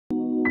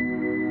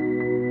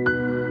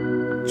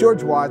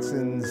George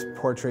Watson's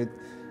portrait,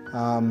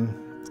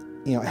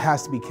 you know, it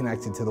has to be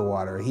connected to the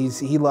water.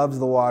 He loves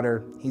the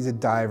water. He's a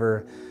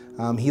diver.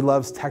 He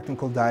loves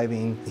technical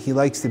diving. He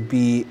likes to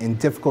be in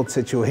difficult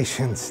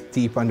situations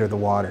deep under the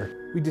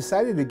water. We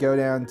decided to go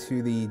down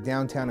to the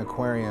downtown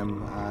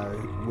aquarium,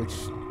 which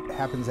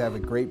happens to have a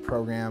great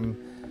program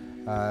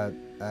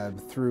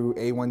through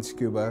A1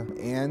 Scuba,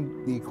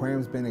 and the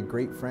aquarium's been a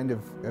great friend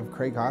of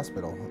Craig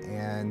Hospital,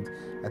 and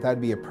I thought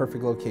it'd be a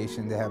perfect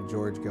location to have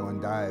George go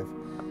and dive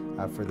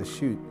for the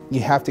shoot.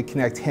 You have to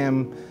connect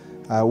him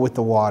with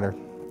the water.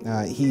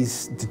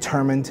 He's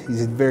determined.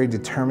 He's a very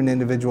determined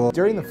individual.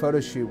 During the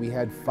photo shoot, we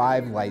had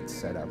 5 lights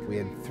set up. We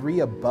had 3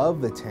 above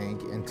the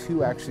tank and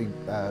 2 actually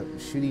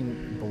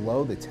shooting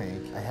below the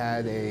tank. I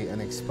had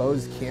an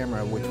exposed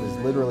camera which was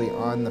literally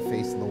on the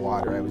face of the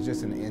water. I was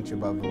just an inch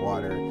above the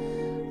water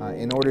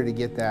in order to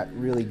get that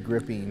really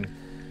gripping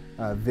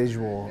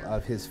visual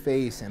of his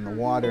face and the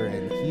water,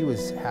 and he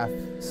was half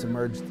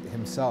submerged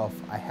himself.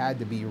 I had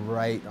to be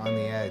right on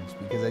the edge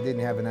because I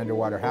didn't have an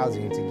underwater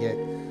housing to get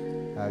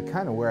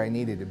kind of where I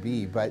needed to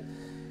be, but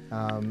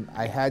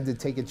I had to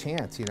take a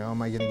chance. You know,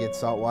 am I going to get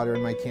salt water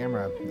in my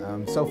camera?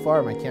 So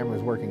far my camera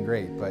is working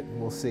great, but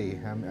we'll see.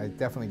 I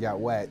definitely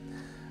got wet,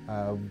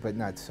 but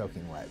not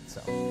soaking wet.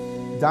 So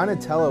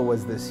Donatello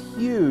was this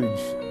huge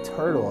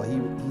turtle.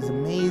 He's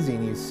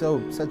amazing. He's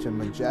such a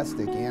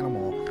majestic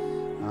animal,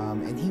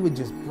 and he would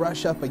just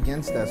brush up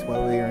against us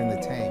while we were in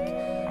the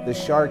tank. The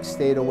shark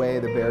stayed away,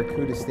 the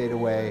barracuda stayed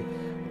away,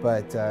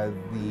 but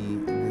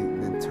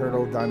the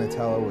turtle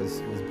Donatello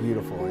was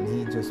beautiful, and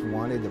he just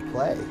wanted to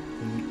play.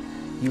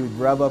 He would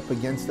rub up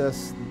against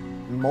us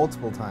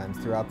multiple times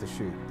throughout the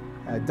shoot.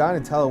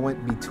 Donatello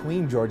went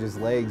between George's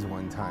legs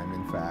one time,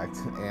 in fact,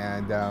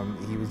 and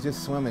he was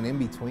just swimming in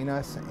between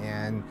us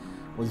and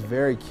was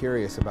very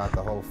curious about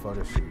the whole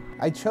photo shoot.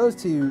 I chose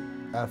to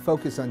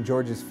focus on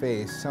George's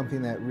face,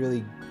 something that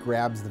really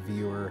grabs the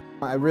viewer.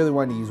 I really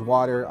wanted to use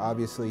water.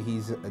 Obviously,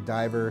 he's a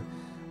diver,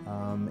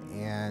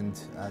 and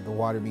the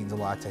water means a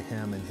lot to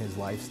him and his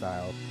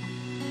lifestyle.